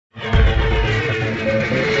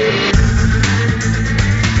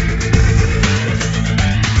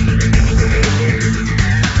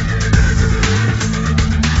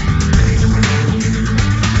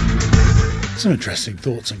Some interesting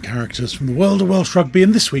thoughts and characters from the world of Welsh rugby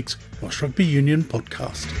in this week's Welsh Rugby Union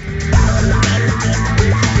podcast.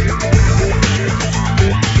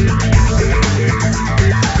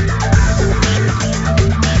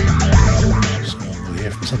 So we'll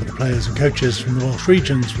hear from some of the players and coaches from the Welsh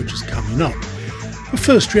regions, which is coming up. But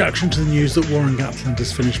first, reaction to the news that Warren Gatland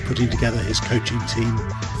has finished putting together his coaching team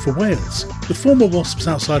for Wales. The former Wasps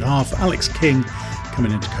outside half Alex King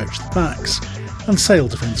coming in to coach the backs, and Sale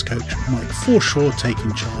defence coach Mike Forshaw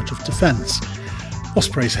taking charge of defence.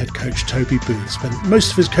 Ospreys head coach Toby Booth spent most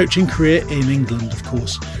of his coaching career in England, of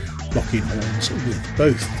course, locking horns with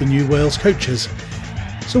both the new Wales coaches.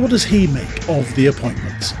 So what does he make of the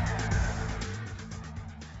appointments?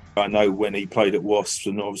 I know when he played at Wasps,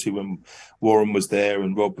 and obviously when Warren was there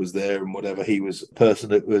and Rob was there and whatever, he was a person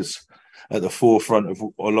that was at the forefront of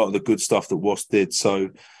a lot of the good stuff that Wasps did. So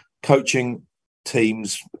coaching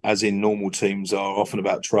teams, as in normal teams, are often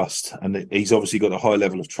about trust, and he's obviously got a high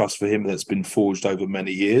level of trust for him that's been forged over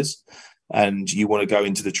many years, and you want to go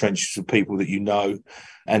into the trenches with people that you know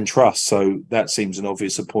and trust. So that seems an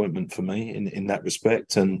obvious appointment for me in that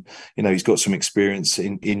respect. And you know, he's got some experience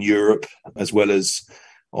in Europe as well as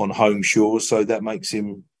on home shores, so that makes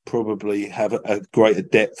him probably have a greater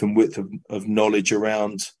depth and width of knowledge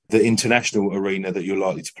around the international arena that you're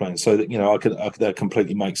likely to play in. So that, you know, that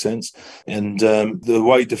completely makes sense. And the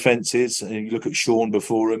way defence is, and you look at Sean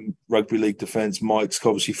before him, rugby league defence, Mike's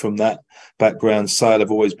obviously from that background. Sale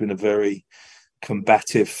have always been a very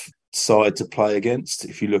combative side to play against.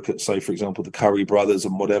 If you look at, say, for example, the Curry brothers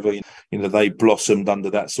and whatever, you know, they blossomed under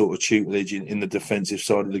that sort of tutelage in the defensive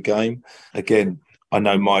side of the game. Again, I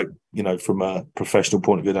know Mike, you know, from a professional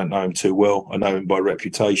point of view, I don't know him too well. I know him by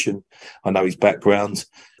reputation. I know his background.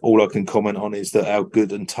 All I can comment on is that how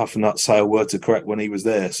good and tough nut Sale were to crack when he was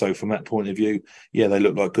there. So from that point of view, yeah, they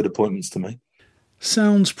look like good appointments to me.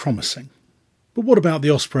 Sounds promising. But what about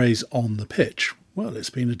the Ospreys on the pitch? Well, it's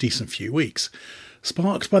been a decent few weeks,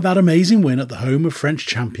 sparked by that amazing win at the home of French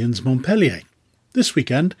champions Montpellier. This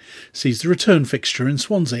weekend sees the return fixture in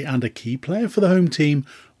Swansea, and a key player for the home team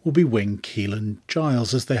will be wing Keelan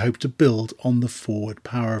Giles, as they hope to build on the forward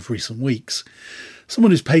power of recent weeks. Someone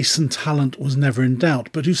whose pace and talent was never in doubt,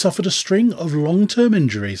 but who suffered a string of long-term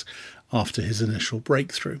injuries after his initial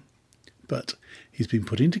breakthrough. But he's been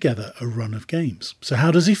putting together a run of games. So how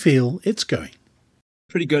does he feel it's going?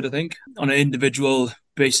 Pretty good, I think. On an individual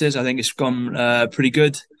basis, I think it's gone pretty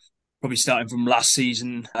good. Probably starting from last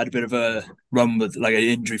season, I had a bit of a run with like an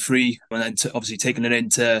injury-free, and then obviously taking it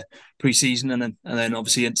into pre-season, and then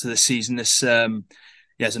obviously into the season. It's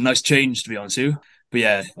it's a nice change, to be honest with you. But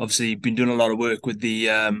yeah, obviously been doing a lot of work with the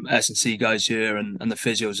S&C guys here and the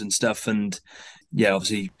physios and stuff, and yeah,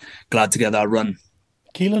 obviously glad to get that run.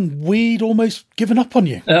 Keelan, we'd almost given up on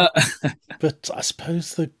you, but I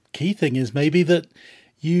suppose the key thing is maybe that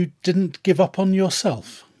you didn't give up on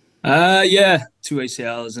yourself. 2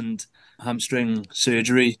 ACLs and hamstring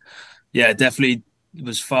surgery. Yeah, definitely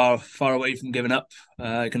was far away from giving up,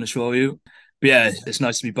 I can assure you. But yeah, it's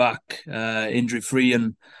nice to be back, injury-free,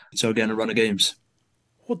 and so getting a run of games.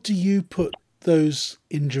 What do you put those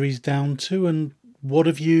injuries down to, and what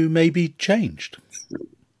have you maybe changed?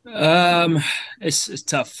 It's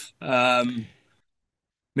tough.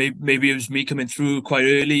 Maybe it was me coming through quite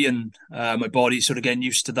early, and my body sort of getting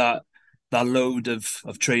used to that load of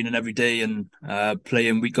training every day and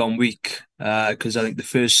playing week on week, because I think the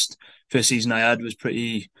first season I had was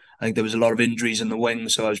I think there was a lot of injuries in the wing,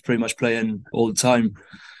 so I was pretty much playing all the time.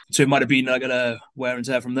 So it might have been like a wear and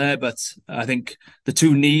tear from there, but I think the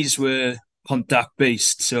 2 knees were contact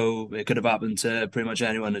based, so it could have happened to pretty much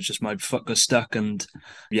anyone. It's just my foot got stuck, and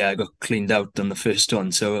yeah, I got cleaned out on the first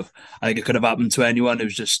one. So I think it could have happened to anyone. It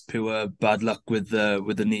was just pure bad luck with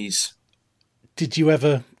the knees. Did you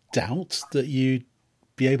ever doubt that you'd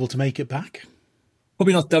be able to make it back?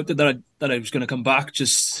 Probably not doubted that I was going to come back.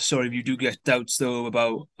 Just sorry if you do get doubts though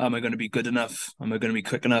about, am I going to be good enough? Am I going to be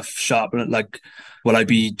quick enough, sharp enough? Like, will I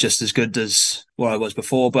be just as good as what I was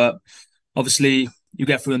before? But obviously you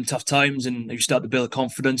get through them tough times and you start to build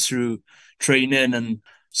confidence through training and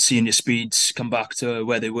seeing your speeds come back to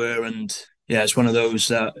where they were. And yeah, it's one of those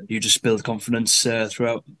that you just build confidence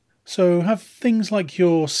throughout. So have things like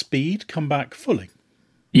your speed come back fully?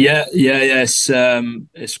 Yeah.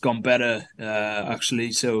 It's gone better,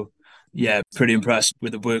 actually. So, yeah, pretty impressed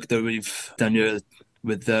with the work that we've done here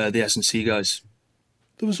with the S&C guys.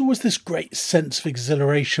 There was always this great sense of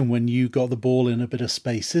exhilaration when you got the ball in a bit of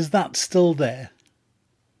space. Is that still there?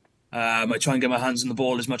 I try and get my hands on the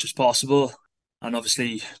ball as much as possible, and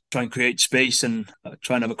obviously try and create space and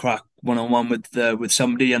try and have a crack one-on-one with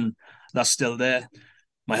somebody, and that's still there.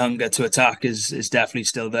 My hunger to attack is definitely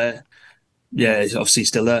still there. yeah, he's obviously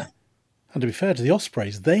still there. And to be fair to the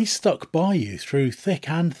Ospreys, they stuck by you through thick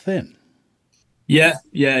and thin. Yeah.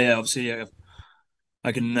 Obviously, yeah,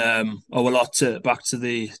 I can owe a lot back to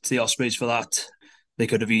the Ospreys for that. They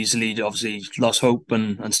could have easily, obviously, lost hope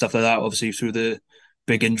and stuff like that, obviously, through the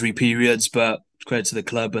big injury periods. But credit to the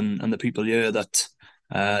club and the people here that,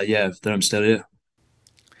 that I'm still here.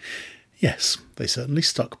 Yes, they certainly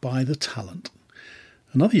stuck by the talent.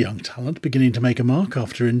 Another young talent beginning to make a mark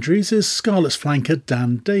after injuries is Scarlets flanker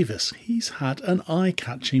Dan Davis. He's had an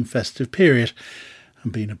eye-catching festive period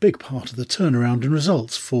and been a big part of the turnaround in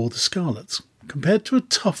results for the Scarlets, compared to a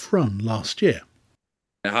tough run last year.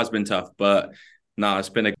 It has been tough, but no, it's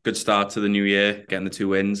been a good start to the new year, getting the 2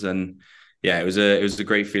 wins, and yeah, it was a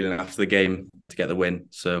great feeling after the game to get the win.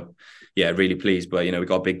 So yeah, really pleased. But we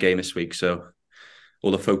got a big game this week, so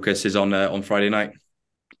all the focus is on Friday night.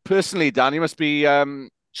 Personally, Dan, you must be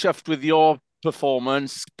chuffed with your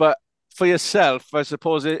performance, but for yourself, I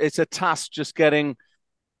suppose it's a task just getting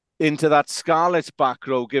into that Scarlets back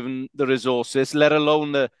row, given the resources, let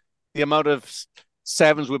alone the amount of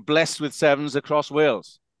sevens. We're blessed with sevens across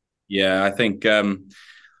Wales. Yeah, I think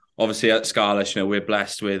obviously at Scarlets, we're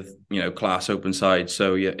blessed with class open side,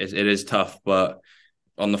 so yeah, it is tough, but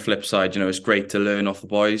on the flip side, it's great to learn off the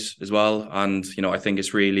boys as well, and I think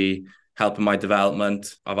it's really helping my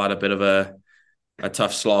development. I've had a bit of a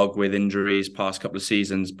tough slog with injuries past couple of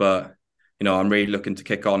seasons, but I'm really looking to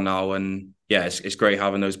kick on now, and yeah, it's great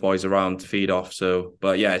having those boys around to feed off. So,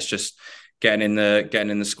 but yeah, it's just getting in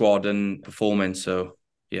the squad and performing. So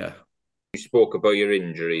yeah. You spoke about your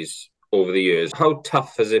injuries over the years. How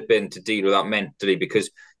tough has it been to deal with that mentally? Because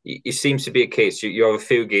it seems to be a case you have a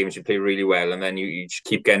few games you play really well, and then you just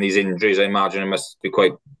keep getting these injuries. I imagine it must be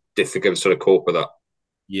quite difficult to sort of cope with that.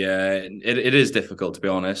 Yeah, it is difficult, to be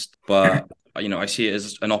honest, but I see it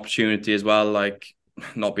as an opportunity as well, like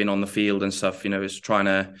not being on the field and stuff, is trying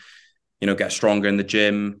to get stronger in the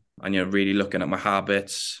gym, and really looking at my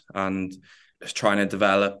habits and just trying to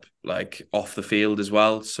develop like off the field as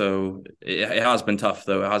well. So it has been tough,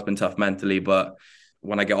 though. It has been tough mentally, but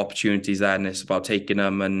when I get opportunities then it's about taking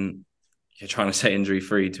them, and you're trying to stay injury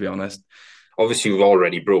free, to be honest. Obviously, you've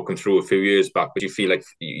already broken through a few years back, but you feel like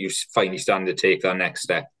you finally starting to take that next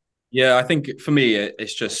step. Yeah, I think for me,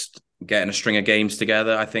 it's just getting a string of games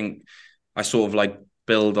together. I think I sort of like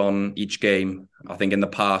build on each game. I think in the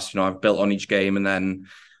past, I've built on each game and then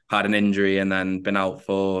had an injury and then been out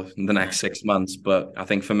for the next 6 months. But I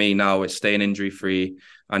think for me now, it's staying injury free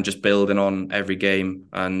and just building on every game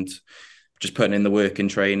and just putting in the work in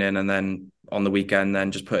training, and then on the weekend,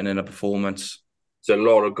 then just putting in a performance. There's a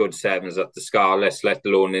lot of good sevens at the Scarlets, let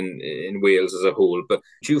alone in Wales as a whole. But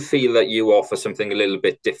do you feel that you offer something a little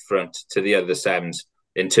bit different to the other sevens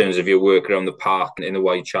in terms of your work around the park and in the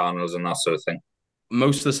wide channels and that sort of thing?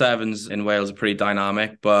 Most of the sevens in Wales are pretty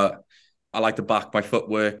dynamic, but I like to back my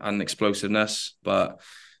footwork and explosiveness, but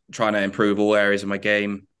trying to improve all areas of my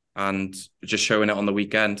game and just showing it on the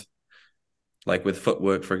weekend. Like with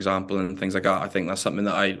footwork, for example, and things like that. I think that's something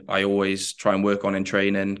that I always try and work on in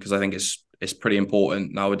training, because I think it's pretty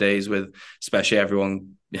important nowadays, with especially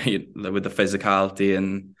everyone with the physicality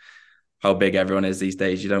and how big everyone is these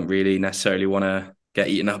days. You don't really necessarily want to get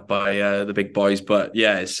eaten up by the big boys. But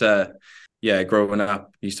yeah, it's growing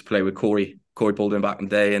up, I used to play with Corey Baldwin back in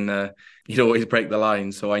the day, and he'd always break the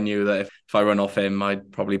line. So I knew that if I run off him,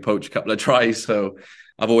 I'd probably poach a couple of tries. So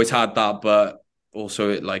I've always had that, but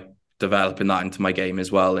also developing that into my game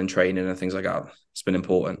as well in training and things like that. It's been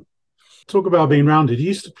important. Talk about being rounded. You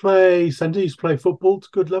used to play centre, you used to play football to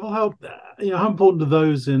good level. How important are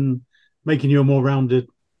those in making you a more rounded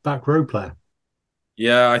back row player?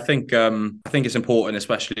 Yeah, I think it's important,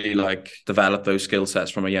 especially develop those skill sets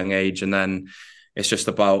from a young age, and then it's just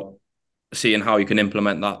about seeing how you can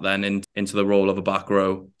implement that then into the role of a back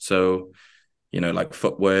row. So, like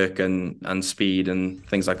footwork and speed and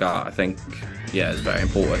things like that. I think, yeah, it's very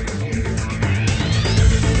important.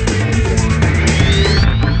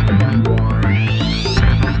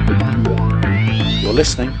 You're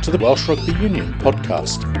listening to the Welsh Rugby Union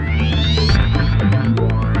podcast.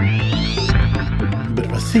 A bit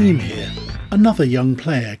of a theme here. Another young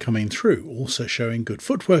player coming through, also showing good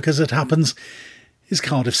footwork as it happens, is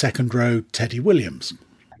Cardiff second row Teddy Williams.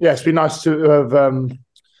 Yeah, it's been nice to have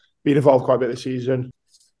been involved quite a bit this season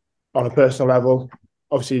on a personal level.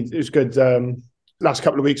 Obviously, it was good last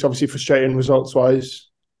couple of weeks, obviously frustrating results-wise.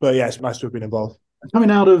 But yeah, it's nice to have been involved.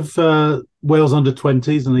 Coming out of Wales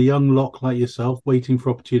under-20s and a young lock like yourself, waiting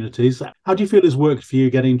for opportunities, how do you feel it's worked for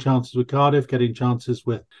you getting chances with Cardiff, getting chances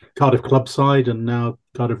with Cardiff club side and now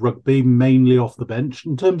Cardiff Rugby, mainly off the bench?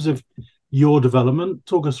 In terms of your development,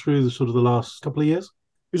 talk us through the last couple of years.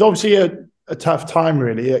 It was obviously a tough time,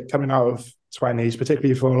 really, coming out of 20s,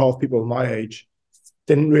 particularly for a lot of people my age.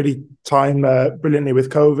 Didn't really time brilliantly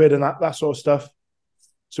with COVID and that sort of stuff.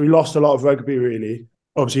 So we lost a lot of rugby, really.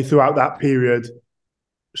 Obviously, throughout that period,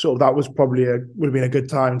 sort of that was probably would have been a good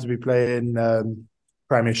time to be playing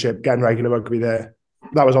Premiership, getting regular rugby there.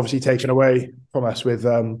 That was obviously taken away from us with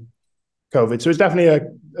COVID. So it's definitely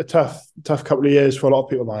a tough couple of years for a lot of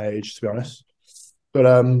people my age, to be honest. But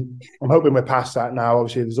I'm hoping we're past that now.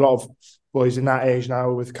 Obviously, there's a lot of boys in that age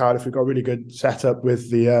now with Cardiff. We've got a really good setup with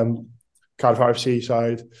the Cardiff RFC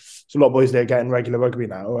side. There's a lot of boys there getting regular rugby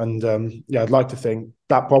now. And I'd like to think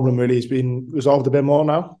that problem really has been resolved a bit more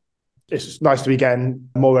now. It's nice to be getting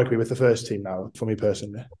more rugby with the first team now, for me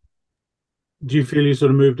personally. Do you feel you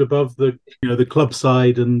sort of moved above the club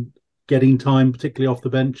side and getting time, particularly off the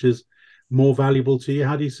bench, is more valuable to you?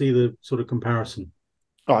 How do you see the sort of comparison?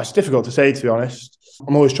 Oh, it's difficult to say, to be honest.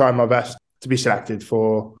 I'm always trying my best to be selected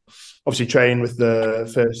for, obviously, train with the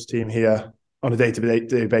first team here on a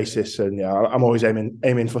day-to-day basis. And I'm always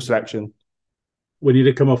aiming for selection. When you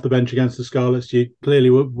did come off the bench against the Scarlets, you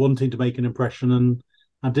clearly were wanting to make an impression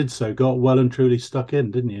and did so, got well and truly stuck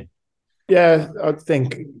in, didn't you? Yeah, I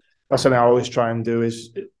think that's something I always try and do, is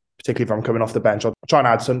particularly if I'm coming off the bench, I'll try and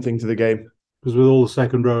add something to the game. Because with all the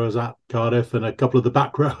second rowers at Cardiff and a couple of the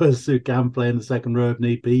back rowers who can play in the second row if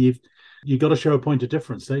need be, you've got to show a point of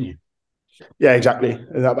difference, don't you? Yeah, exactly.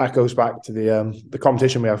 And that goes back to the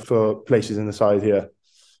competition we have for places in the side here.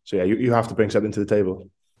 So yeah, you have to bring something to the table.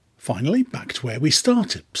 Finally, back to where we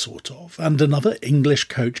started, sort of, and another English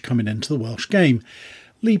coach coming into the Welsh game,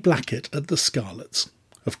 Lee Blackett at the Scarlets.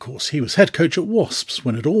 Of course, he was head coach at Wasps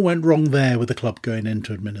when it all went wrong there with the club going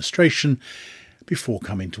into administration before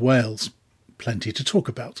coming to Wales. Plenty to talk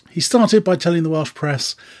about. He started by telling the Welsh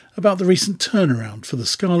press about the recent turnaround for the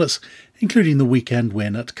Scarlets, including the weekend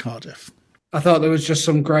win at Cardiff. I thought there was just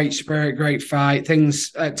some great spirit, great fight.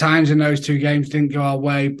 Things at times in those two games didn't go our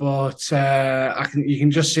way, but you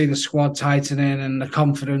can just see the squad tightening and the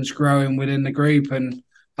confidence growing within the group. And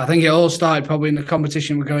I think it all started probably in the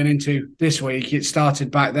competition we're going into this week. It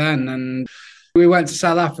started back then, and we went to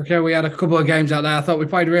South Africa. We had a couple of games out there. I thought we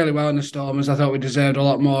played really well in the Stormers. I thought we deserved a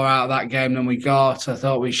lot more out of that game than we got. I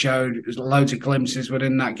thought we showed loads of glimpses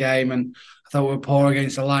within that game, and I thought we were poor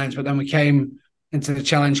against the Lions. But then we came into the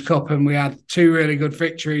Challenge Cup and we had two really good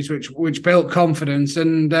victories, which built confidence.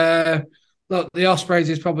 And look, the Ospreys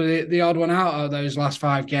is probably the odd one out of those last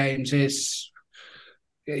 5 games.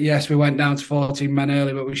 Yes, we went down to 14 men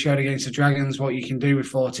early, but we showed against the Dragons what you can do with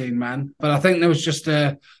 14 men. But I think there was just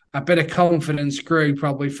a bit of confidence grew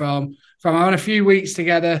probably from having a few weeks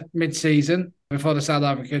together mid-season before the South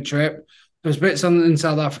Africa trip. There's bits in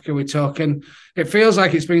South Africa we took, and it feels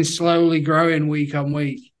like it's been slowly growing week on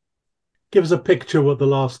week. Give us a picture what the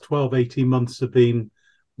last 12, 18 months have been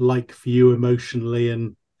like for you emotionally,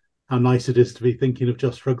 and how nice it is to be thinking of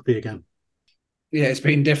just rugby again. Yeah, it's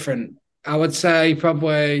been different. I would say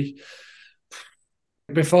probably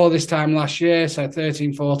before this time last year, so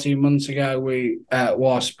 13, 14 months ago, there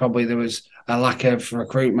was a lack of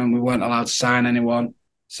recruitment. We weren't allowed to sign anyone.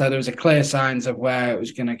 So there was a clear signs of where it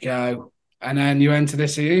was going to go. And then you enter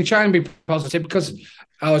this season, you try and be positive, because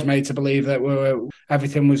I was made to believe that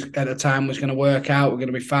everything was at the time was going to work out. We're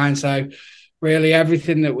going to be fine. So really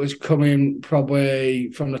everything that was coming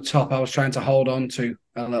probably from the top, I was trying to hold on to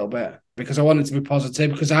a little bit, because I wanted to be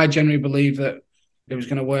positive, because I genuinely believe that it was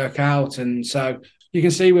going to work out. And so you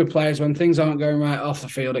can see with players, when things aren't going right off the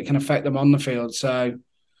field, it can affect them on the field. So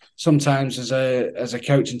sometimes as a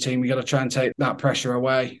coaching team, we got to try and take that pressure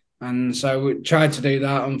away. And so we tried to do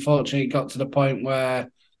that. Unfortunately, it got to the point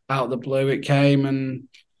where out of the blue it came, and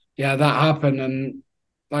yeah, that happened. And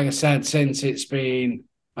like I said, since it's been,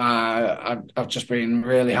 I've just been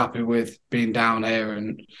really happy with being down here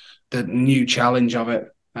and the new challenge of it,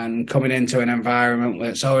 and coming into an environment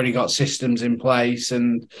that's already got systems in place.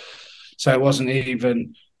 And so it wasn't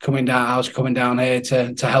even coming down. I was coming down here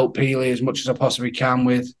to help Peely as much as I possibly can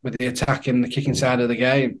with the attacking, the kicking side of the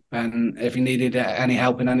game. And if he needed any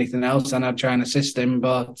help in anything else, then I'd try and assist him.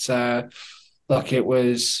 But look,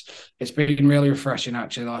 it's been really refreshing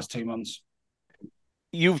actually the last 2 months.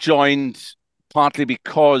 You've joined partly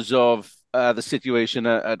because of the situation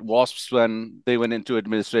at Wasps when they went into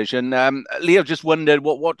administration. Lee, I've just wondered,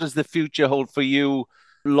 what does the future hold for you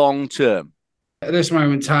long term? At this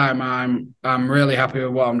moment in time, I'm really happy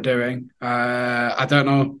with what I'm doing. I don't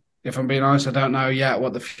know, if I'm being honest, I don't know yet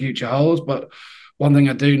what the future holds, but one thing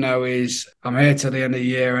I do know is I'm here till the end of the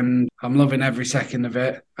year, and I'm loving every second of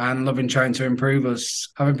it and loving trying to improve us.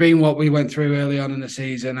 Having been what we went through early on in the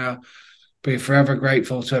season, be forever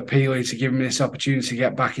grateful to Apili to give me this opportunity to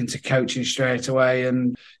get back into coaching straight away.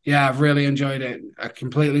 And yeah, I've really enjoyed it. A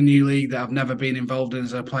completely new league that I've never been involved in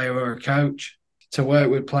as a player or a coach. To work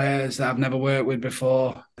with players that I've never worked with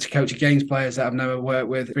before, to coach against players that I've never worked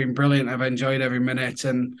with. It's been brilliant. I've enjoyed every minute.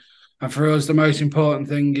 And for us, the most important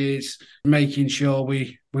thing is making sure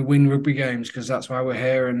we win rugby games, because that's why we're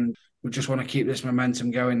here, and we just want to keep this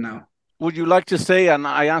momentum going now. Would you like to say, and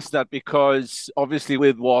I asked that because obviously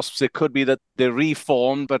with Wasps, it could be that they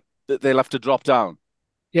reform, but they'll have to drop down.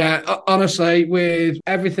 Yeah, honestly, with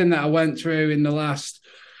everything that I went through in the last,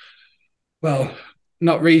 well,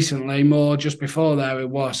 not recently, more just before there it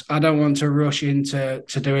was, I don't want to rush into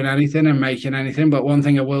doing anything and making anything. But one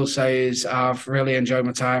thing I will say is I've really enjoyed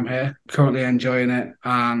my time here, currently enjoying it.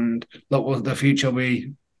 And look, the future will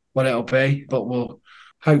be what it'll be, but we'll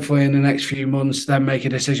hopefully in the next few months then make a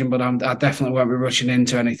decision. But I definitely won't be rushing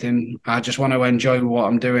into anything. I just want to enjoy what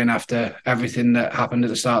I'm doing after everything that happened at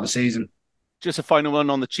the start of the season. Just a final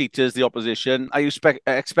one on the Cheetahs, the opposition. Are you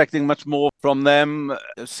expecting much more from them,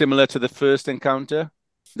 similar to the first encounter?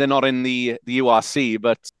 They're not in the URC,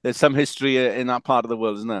 but there's some history in that part of the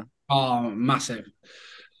world, isn't there? Oh, massive.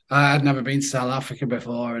 I had never been to South Africa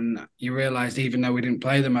before, and you realised, even though we didn't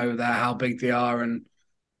play them over there, how big they are, and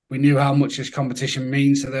we knew how much this competition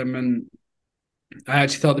means to them. And I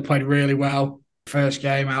actually thought they played really well. First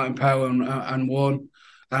game out in Po and won.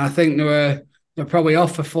 And I think they're probably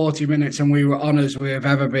off for 40 minutes, and we were on as we have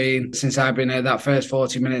ever been since I've been here. That first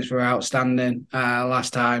 40 minutes were outstanding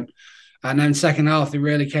last time. And then second half, they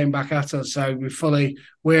really came back at us. So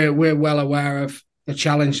we're well aware of the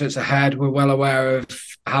challenge that's ahead. We're well aware of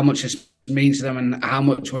how much this means to them and how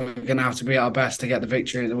much we're going to have to be at our best to get the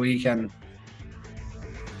victory at the weekend.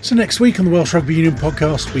 So next week on the Welsh Rugby Union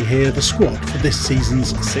podcast, we hear the squad for this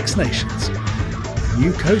season's Six Nations. A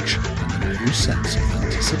new coach and a new sense of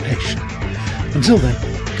anticipation. Until then,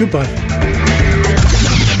 goodbye.